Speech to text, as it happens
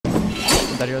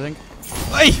dead here, I think.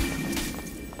 Hey!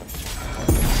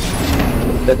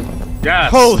 Dead.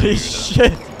 Yes! Holy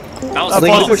shit! That was That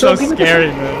boss is so scary,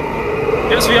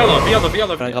 man. Yes,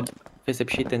 Violo. Can I grab face up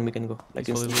sheet and we can go. Like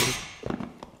He's fully this.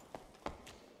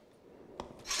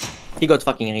 He got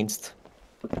fucking rinsed.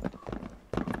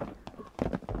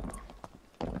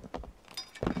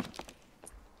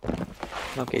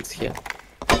 Okay, it's here.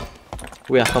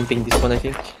 We are camping this one, I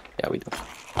think. Yeah, we do.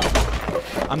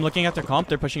 I'm looking at their comp.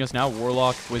 They're pushing us now.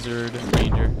 Warlock, Wizard,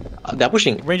 Ranger. They're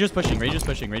pushing. Ranger's pushing.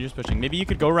 Maybe you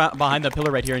could go behind the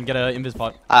pillar right here and get a invis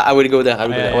pot. I will go there. I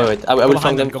will go there. Wait. I will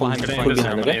find them. Go behind them. I'm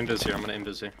gonna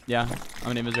invis here. Yeah,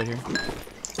 I'm gonna invis right here.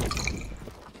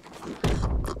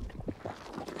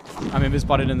 I'm invis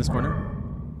spotted in this corner.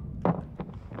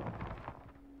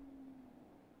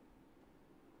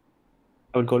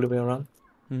 I will go all the way around.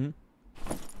 Mm-hmm.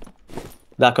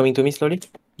 They are coming to me slowly.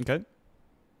 Okay.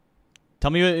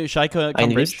 Tell me, should I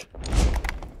come bridge?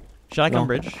 Should I come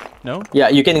bridge? No? Yeah,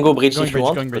 you can go bridge if you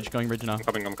want. Going bridge now.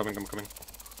 I'm coming.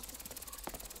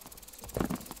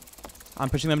 I'm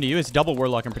pushing them to you. It's double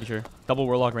Warlock, I'm pretty sure. Double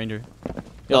Warlock Ranger.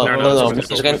 No.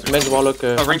 Men's Warlock.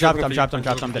 I'm trapped.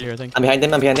 I'm dead here, I think. I'm behind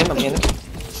them.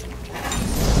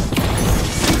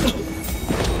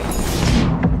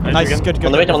 Nice, good.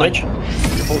 On the mage.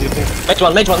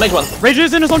 Mage one. Ranger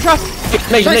is in his own trap!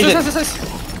 Mage.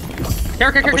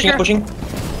 Care. Pushing.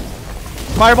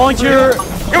 Fireballing to your...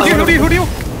 Who do you?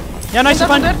 Yeah, nice,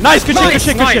 fine. Nice, good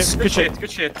shit.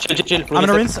 Chill. I'm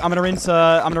gonna rinse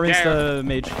the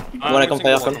mage. Wanna come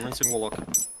fire? I'm rinsing Warlock.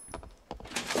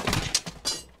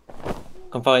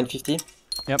 Come fire in 50.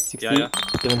 Yep. 60, Yeah.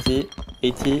 70,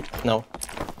 80, no.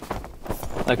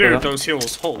 Dude, those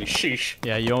heals, holy sheesh.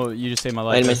 Yeah, you just saved my I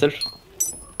life. heal myself.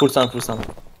 Full sound.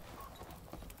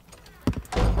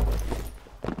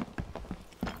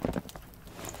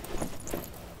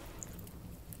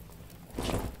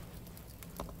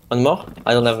 One more?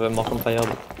 I don't have more campfire.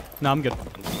 But... No, I'm good.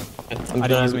 Okay. I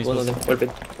didn't use my one of them. Well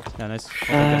played. Yeah, nice.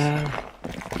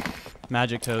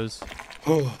 Magic toes.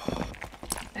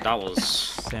 That was...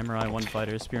 Samurai, one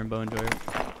fighter, spear and bow enjoyer.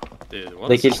 Dude, what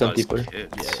They is killed this some guy's people.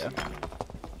 kids? Yeah.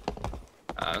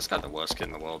 This got the worst kid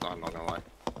in the world, I'm not gonna lie.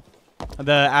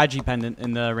 The Agi pendant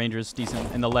in the Ranger is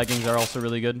decent, and the leggings are also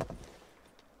really good.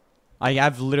 I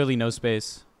have literally no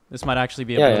space. This might actually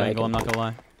be a blue angle, I'm not gonna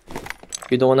lie.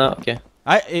 You don't wanna? Okay.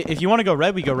 If you want to go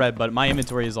red, we go red, but my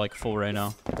inventory is like full right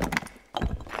now.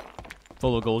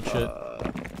 Full of gold shit.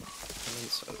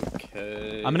 It's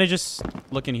okay. I'm gonna just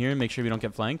look in here and make sure we don't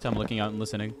get flanked. I'm looking out and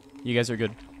listening. You guys are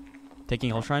good.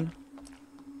 Taking Hell Shrine?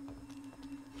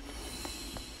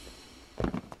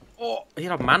 Oh, he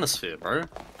had a manosphere, bro.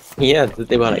 Yeah,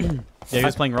 they were like... Yeah, he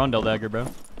was playing Rondell Dagger, bro.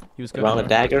 He was good. Around a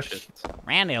dagger.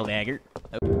 Rondell Dagger.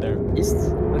 Oh, there. East?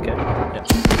 Okay. Yeah.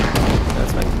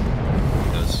 That's fine.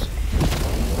 Yes.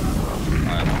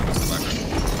 Alright, that's the background.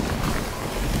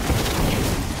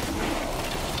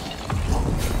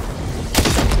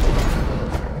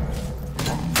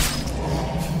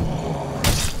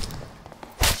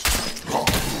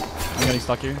 I'm getting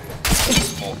stuck here.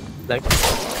 Oh, Like...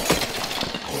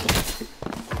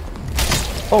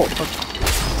 Oh, fuck.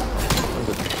 I'm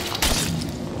good.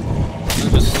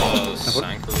 just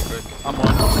sank really quick. I'm on.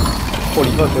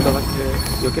 Holy fuck, what the fuck?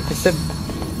 You okay, Pistol?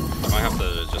 I might have to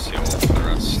just heal for the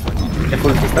rest.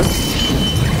 Careful, Pistol.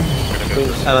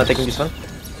 Yeah. I'm taking this one.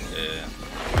 Yeah.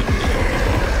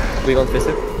 We want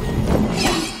Pistol.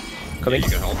 Coming. You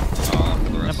can help for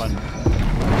the I'm rest. fine.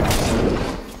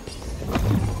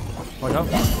 Watch out.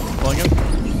 Pulling him.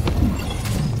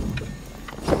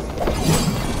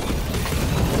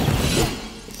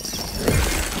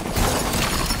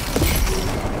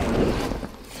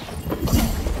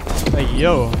 Hey,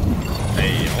 yo.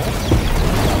 Hey, yo.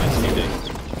 Nice teaming.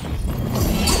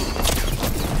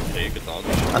 Okay, good dodge.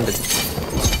 I'm dead.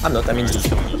 I'm not, I'm in this.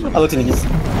 I'm not in this.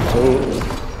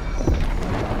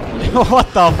 What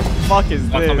the fuck is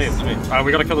Oh, it's this? on me.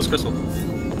 We gotta kill this crystal.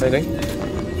 What are you doing?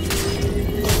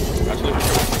 Actually, we're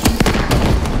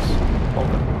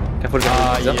Careful, Yeah.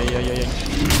 careful.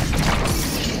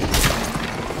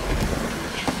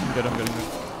 I'm good.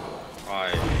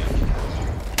 Alright.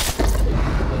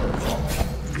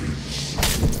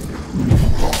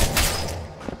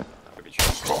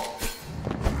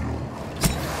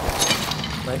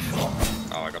 Knife.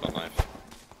 Oh, I got a knife.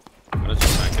 I'm gonna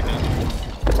just tank again.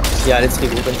 Yeah, let's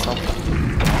regroup and stop.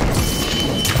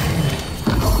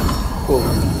 Cool. I'm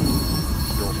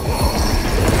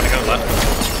gonna go left.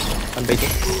 I'm baiting.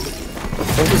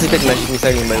 Don't hesitate magic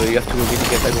missile, by the way. You have to really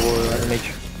get aggro mage.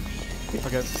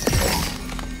 Okay.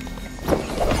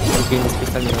 I'm killing this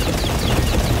pistol now.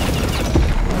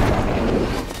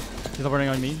 teleporting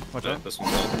on me. Watch Yeah, out. this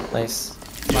one's dead. Nice.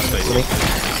 You have space. Coming. You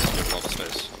have a lot of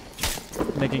space.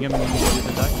 Making him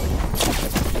attack.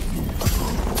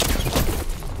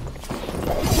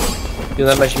 You don't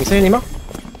have magic missile anymore?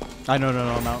 No,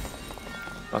 I'm out.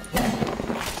 Okay.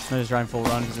 I'm just trying full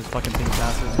run because this fucking thing's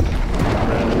massive.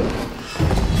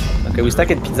 Okay, we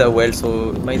stacked pizza well, so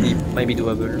it might be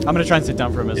doable. I'm gonna try and sit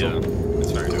down for a missile. Yeah,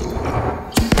 it's very doable.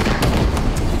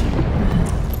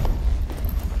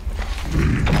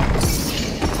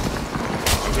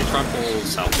 Can we try and pull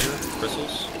south here,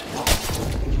 crystals?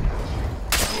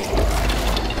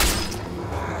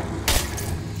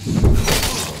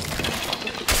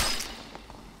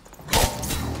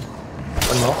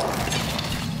 One more.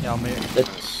 Yeah, I'll make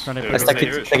Let's trying to Yeah, stack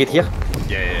it here.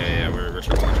 Yeah, we're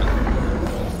triple watching.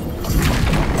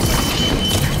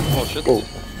 Oh shit. Oh.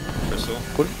 Crystal.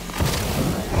 Cool.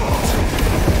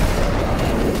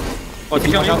 Oh, it's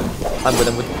killing you. I'm good.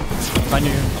 find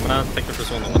you. I'm gonna take the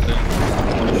crystal on the left there.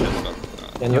 Oh shit,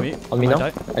 but, And you? me? On me I now?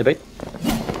 died. I'll bait.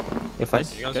 You're fine.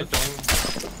 Nice. you guys Okay. are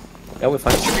doing... Yeah, we're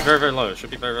fine. Should be very, very low. Should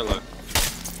be very, very low.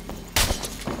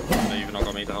 No, you've not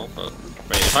got me to help, but...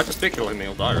 Wait, if I just pick kill him,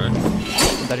 he'll die, right?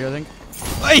 That here, I think.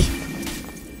 Hey!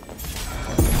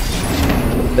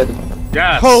 Dead.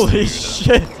 Yes! Holy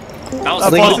shit! That was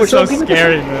That Thank boss you is for so showing.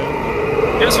 scary,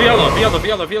 man. Give us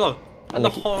Viola!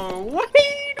 Unlucky. No, what?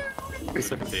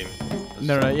 17.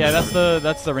 No, yeah, that's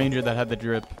the ranger that had the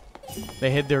drip.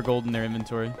 They hid their gold in their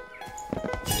inventory.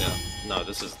 Yeah. No,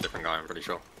 this is a different guy, I'm pretty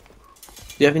sure.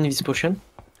 Do you have any this potion?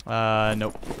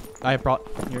 Nope. I brought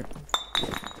here.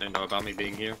 They know about me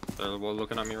being here. They're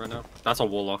looking at me right now. That's a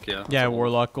warlock, yeah. Yeah,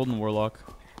 warlock, golden warlock.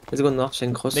 Let's go north,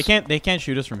 chain cross. They can't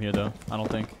shoot us from here though. I don't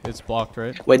think it's blocked,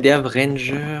 right? Wait, they have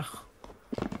ranger,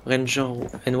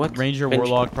 and what? Ranger,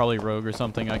 warlock, probably rogue or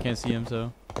something. I can't see him,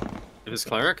 so. If it's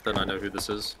cleric, then I know who this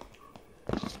is.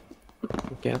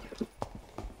 Okay.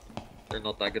 They're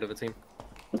not that good of a team.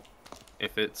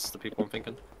 If it's the people I'm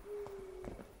thinking.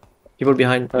 People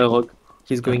behind Rogue.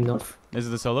 He's going north. Is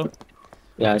it the solo?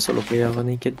 Yeah, solo player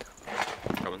naked.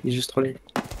 Coming. He's just trolling.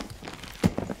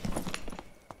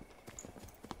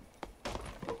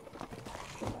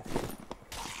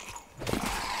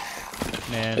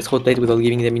 Man. Let's rotate without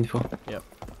giving them info. Yep.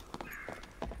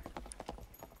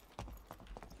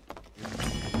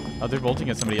 Oh, they're bolting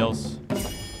at somebody else.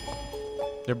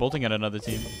 They're bolting at another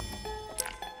team.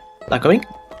 They're coming?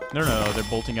 No, they're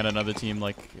bolting at another team,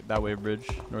 like that way bridge,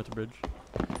 north of bridge.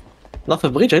 North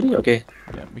of bridge, really? Okay.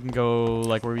 Yeah, we can go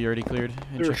like where we already cleared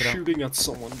and They're check it out. shooting at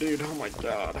someone, dude. Oh my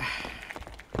god.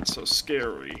 It's so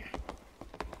scary.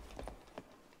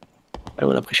 I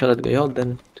wanna pressure that guy out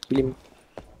then to kill him.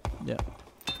 Yeah.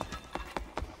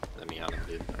 Let me have him,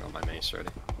 dude. I got my mace ready.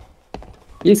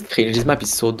 He's crazy. This map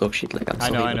is so dog shit. Like, I'm I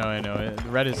sorry. know. The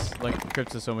red is like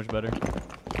crypt is so much better.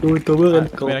 Do it over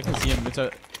and Wait, I can see him. It's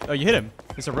a. Oh, you hit him.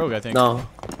 It's a rogue, I think. No.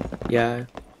 Yeah.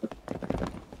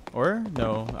 Or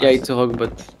no? Yeah, it's a rogue,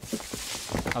 but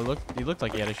He looked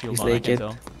like he had a shield He's on. I naked. can't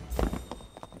tell.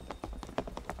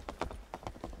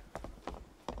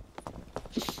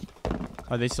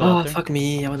 Are they still oh out there? fuck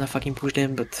me. I wanna fucking push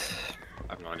them, but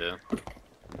I have no idea.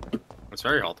 It's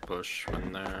very hard to push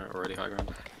when they're already high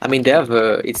ground. I mean they have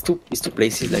it's two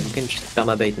places. Like you can just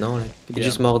permabait now. Like it's Yeah.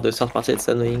 just more the third party that's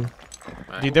annoying.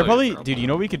 Right, Dude, they're well, probably. Dude, you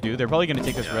know what we could do? They're probably gonna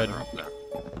take this yeah, red. they're up there.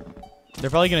 They're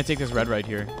probably gonna take this red right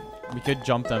here. We could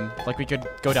jump them. Like we could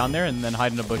go down there and then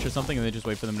hide in a bush or something, and then just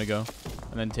wait for them to go,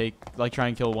 and then try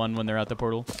and kill one when they're at the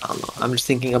portal. I don't know. I'm just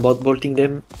thinking about bolting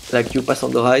them. Like you pass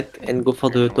on the right and go for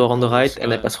the door on the right,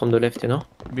 and I pass from the left. You know.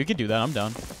 We could do that. I'm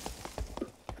down.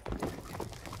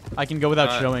 I can go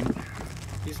without showing.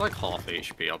 He's like half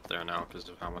HP up there now because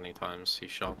of how many times he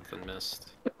shot and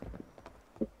missed.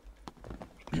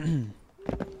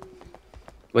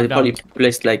 But he down. probably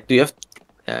placed like. Do you have?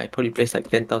 Yeah, he probably placed like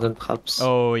 10,000 traps.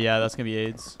 Oh yeah, that's gonna be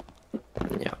AIDS.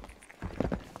 Yeah.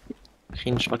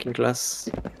 Cringe fucking class.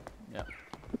 Yeah.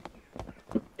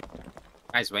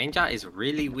 Guys, Ranger is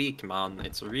really weak, man.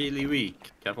 It's really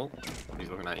weak. Careful. He's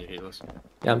looking at you, healers.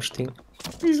 Yeah, I'm shooting.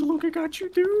 He's looking at you,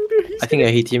 dude. He's I think I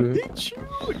hit him. hit you.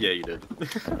 Yeah, you did.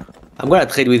 I'm gonna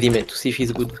trade with him to see if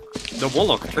he's good. The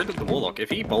warlock. Trade with the warlock. If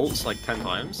he bolts like 10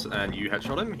 times and you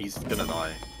headshot him, he's gonna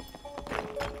die.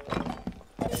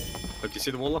 Look, you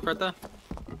see the warlock right there?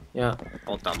 Yeah.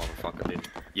 Hold that motherfucker, dude.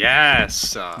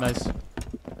 Yes! Nice.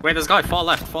 Wait, there's a guy far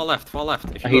left. If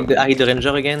I you hit the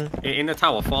ranger again. in the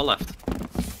tower, far left.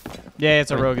 Yeah, it's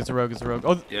a rogue.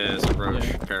 Oh, Yeah, it's a roach.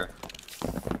 Yeah. Pair.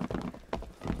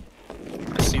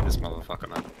 I see this motherfucker,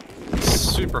 man. It's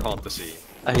super hard to see.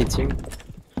 I hit him.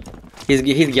 He's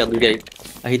geared, the guy.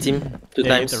 I hit him two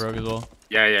yeah, times. hit the rogue as well.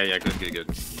 Yeah. Good.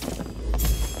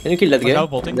 Can you kill that Watch guy? out,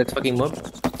 bolting. That fucking mob?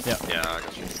 Yeah, I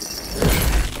got you.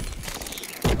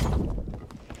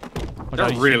 Watch They're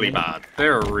out, he's really shooting. bad.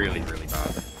 They're really, really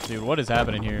bad. Dude, what is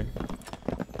happening here?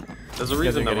 There's a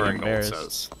These guys reason are that getting we're in gold embarrassed.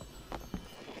 says.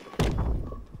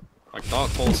 Like,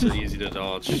 dark bolts are easy to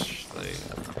dodge. Like,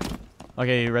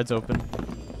 Okay, red's open.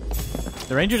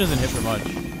 The ranger doesn't hit for much.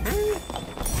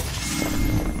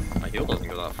 my heal doesn't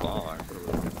go that far.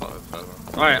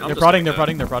 Alright, They're prodding, they're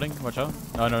prodding, they're prodding. Watch out.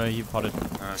 Oh, no, he potted.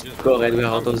 Go red, we're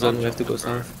out of zone, we have to go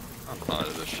south. I'm tired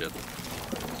of this shit.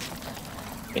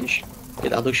 Finish.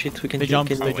 Get out of shit, we can They kill,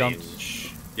 jumped, kill. they jumped.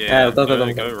 Yeah, go go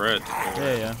red. red.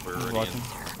 Yeah, We're he's already watching.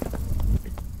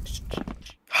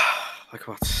 Like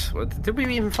what? Did we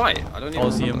even fight? I don't even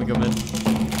I'll see him, we go mid.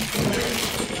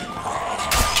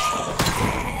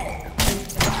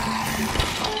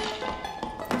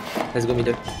 Let's go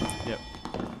middle. Yep.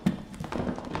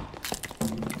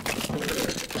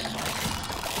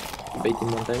 Bait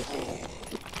in one time.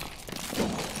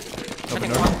 Open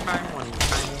door.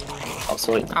 Oh,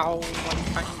 sorry. Oh.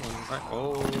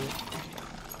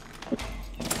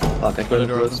 Fuck, I Door, couldn't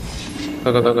door close.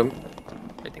 Go.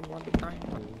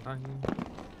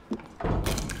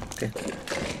 Okay.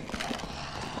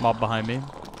 Mob behind me.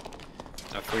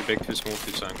 3 big, 2 small,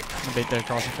 2 sank. Bait there,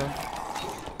 crossing shot.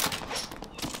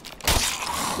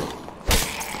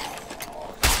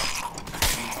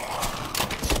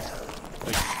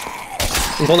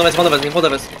 In front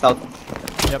of us. South.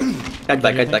 Yep. Kite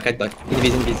back.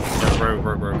 Invis.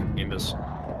 Bro. Invis.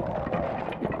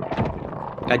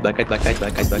 Kite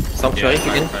back. Sanctuary,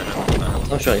 again.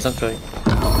 Sanctuary.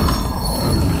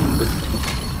 Good.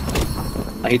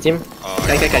 I hit him.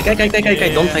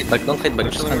 Kite. Don't fight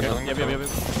back. Just run. Yep.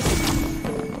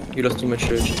 You lost too much.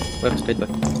 We have to fight back.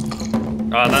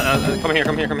 Come here.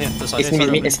 This side.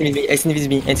 Invis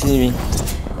me.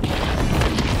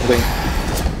 I'm going.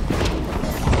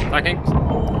 Backing.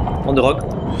 On the rock.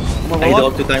 I hit the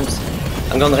rock 2 times.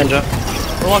 I'm going ranger.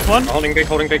 Warlock 1. Holding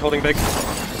big.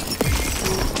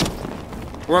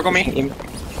 Work on me. Him.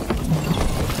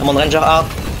 I'm on ranger R.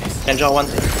 Ranger 1.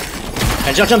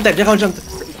 Ranger jumped.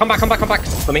 Come back.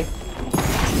 Coming.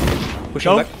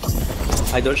 Pushing Go. back.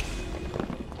 I dodged.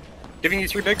 Giving you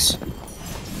 3 bigs.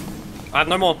 I have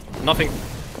no more. Nothing.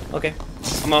 Okay.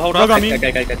 I'm gonna hold Rogue up. on me.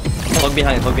 Kite. Rock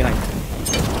behind.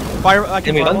 Fire. I Can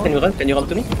can we run? fireball. Can you run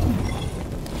to me?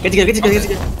 Get it.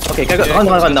 Okay,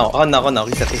 run now. Run now.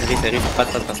 Reset.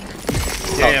 Fast.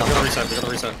 Yeah, we gotta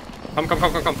reset.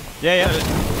 Come. Yeah.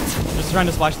 Just trying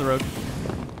to splash the road.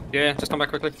 Yeah, just come back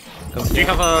quickly. Come. Do you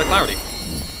have clarity?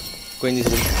 Go in this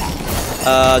room.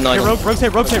 No, I Hey,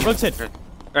 don't. rogue's hit.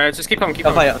 Alright, just keep coming.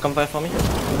 Come fire for me.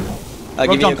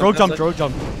 Rogue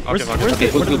jump. Where's Okay,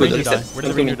 where did the good, ranger die? reset. Where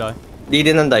did the ranger die? They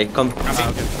didn't die. Come.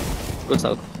 Okay. Go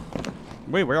south.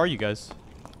 Wait, where are you guys?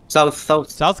 South.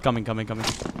 South coming.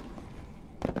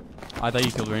 I thought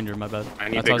you killed ranger, my bad. I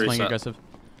need That's why I was big playing reset. aggressive.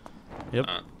 Yep.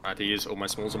 I had to use all my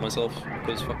smalls on myself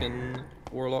because fucking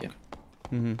warlock.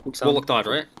 Mm-hmm. Warlock died,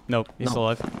 right? Nope, he's No. still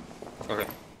alive. Okay.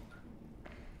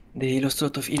 They lost a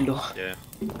lot of heal though. Yeah.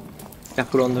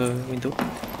 Careful on the window.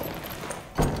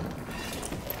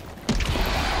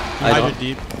 I Hydra don't.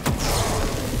 deep.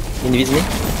 Invis me.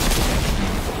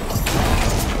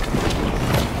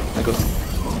 I go.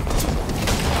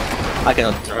 I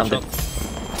cannot. I'm dead.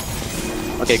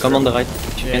 Okay, come on the right.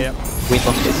 If you Yeah, can. yeah. Wait for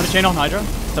I'm space. gonna chain on Hydra.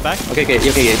 Step back. Okay.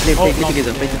 Play Oh, no.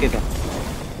 together.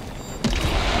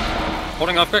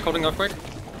 Holding earthquake.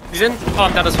 He's in. Oh,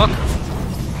 I'm dead as fuck.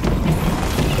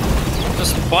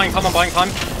 Just buying time.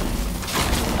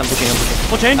 I'm pushing.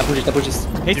 Full chain. I push it.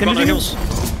 Hey, You've got no imaging. heals.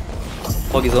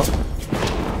 Hog is on.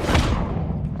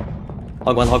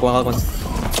 Hog one.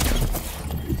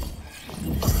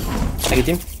 I hit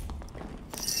him.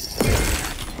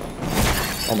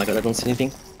 Oh my god, I don't see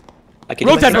anything. I kill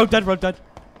him. Rogue dead.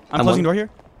 I'm I'm closing on. door here.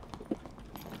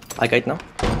 I kite now.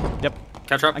 Yep.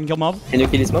 Catch up. I can kill mob. Can you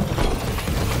kill this mob?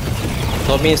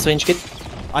 Drop me a strange kit.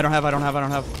 I don't have.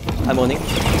 I'm running.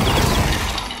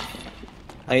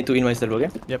 I need to heal myself, okay?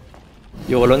 Yep.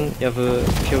 You're alone. You have a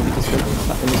few of little spells.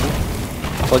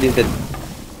 Hog is dead.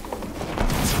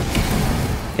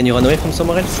 Can you run away from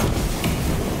somewhere else?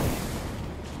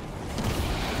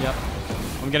 Yep.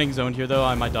 I'm getting zoned here though.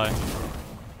 I might die.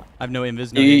 I have no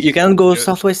invis. No You cannot go Good.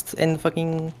 southwest and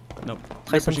fucking Nope.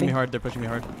 try They're pushing me something. hard. They're pushing me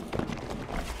hard.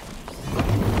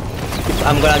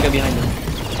 I'm gonna go behind them.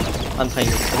 I'm trying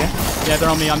it, okay? Yeah, they're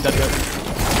on me. I'm dead.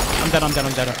 I'm dead.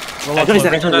 Roll up Ranger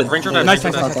is close. dead, Ranger dead. Nice.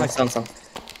 Sound.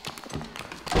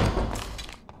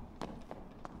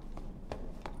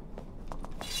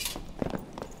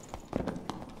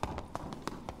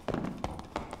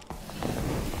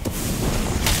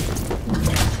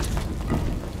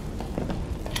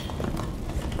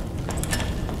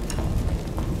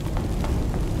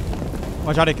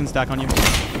 Watch out, it can stack on you.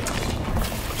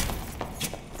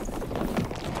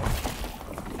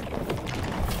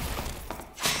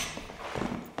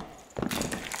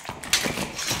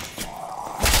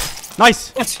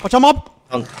 Nice! Yes. Watch out, mob!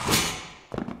 Down.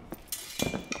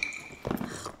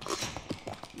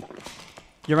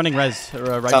 You're running res,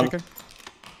 right Sound. trigger?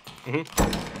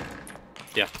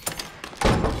 Yeah.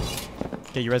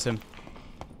 Okay, you res him.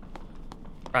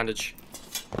 Bandage.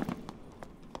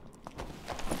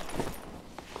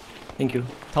 Thank you.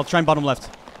 Try and bottom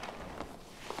left.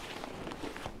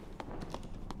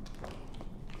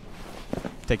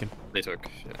 Taken. They took.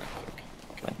 Yeah.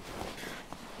 Okay.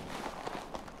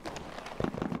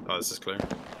 Oh, this is clear.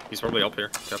 He's probably up here.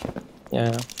 Yep.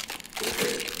 Yeah.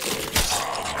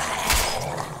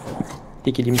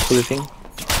 He killed him through the thing.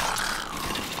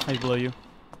 He's below you.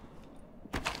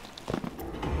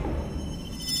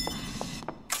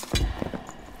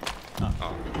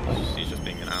 Oh, he's just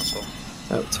being an asshole.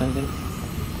 Oh, it's fine then.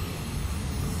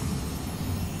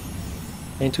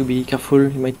 I need to be careful,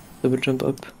 he might double jump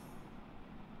up.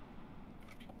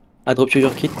 I dropped you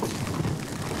your kit.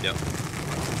 Yep.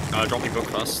 Drop your book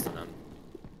first, and then...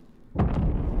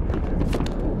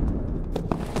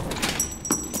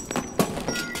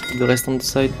 The rest on the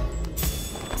side.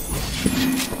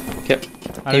 Okay. I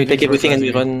Can you don't think take it's everything worth and we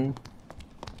resing run?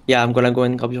 Yeah, I'm gonna go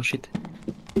and grab your shit.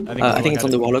 I think it's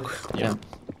on the warlock. Yeah.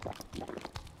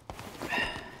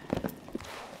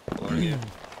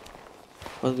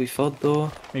 What we thought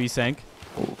though? Maybe sank.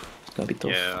 Oh, it's gonna be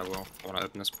tough. Yeah, I will. I want to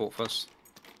open this port first.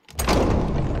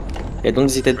 Yeah, don't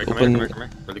hesitate Come to here, open. come here, come here.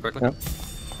 Really quickly. Yeah.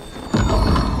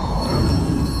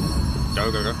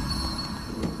 Go, go, go.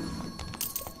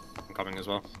 I'm coming as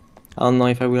well. I don't know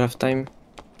if I will have time.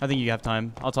 I think you have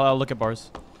time. I'll look at bars.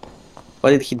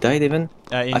 Why did he die, Devon?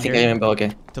 In I think here, I remember, okay.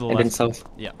 to the And left. then south.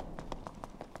 Yeah.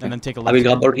 And then take a I left. will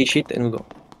grab all his shit and we go.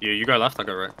 You go left, I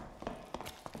go right.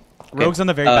 Rogue's on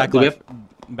the very back do we left.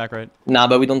 Back right. Nah,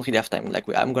 but we don't really have time. Like,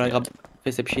 I'm gonna Yeah. grab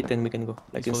face up shit and we can go.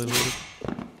 Like He's fully this.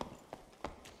 looted.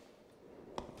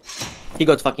 He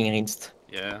got fucking rinsed.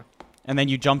 Yeah. And then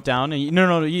you jump down and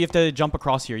no, you have to jump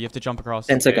across here. You have to jump across.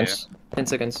 10 seconds. 10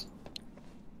 seconds.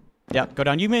 Yeah, go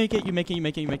down. You make it.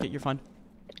 You're fine.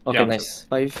 Okay, Yeah, nice.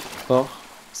 5, 4,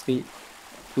 3,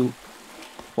 2,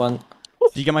 1.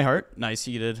 Did you get my heart? Nice,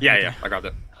 you did. Yeah, Okay. yeah, I grabbed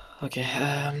it. Okay,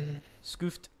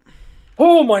 Scoofed.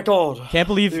 Oh my god! Can't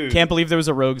believe Dude. there was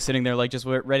a rogue sitting there like just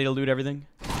ready to loot everything.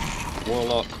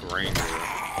 Warlock Ranger.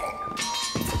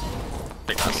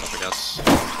 Pick that up, I guess.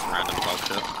 Random bug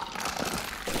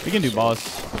shit. We can do boss.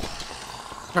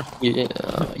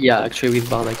 yeah, actually with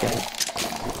Bard I can.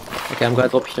 Okay, I'm gonna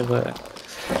drop here.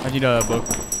 I need a book.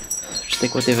 Just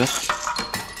take whatever.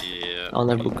 Yeah. On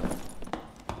a book.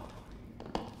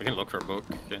 We can look for a book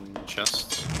in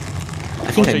chest.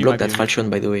 I think show I you blocked my that view. faction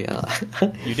by the way.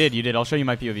 You did. I'll show you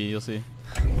my POV. You'll see.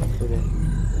 Okay.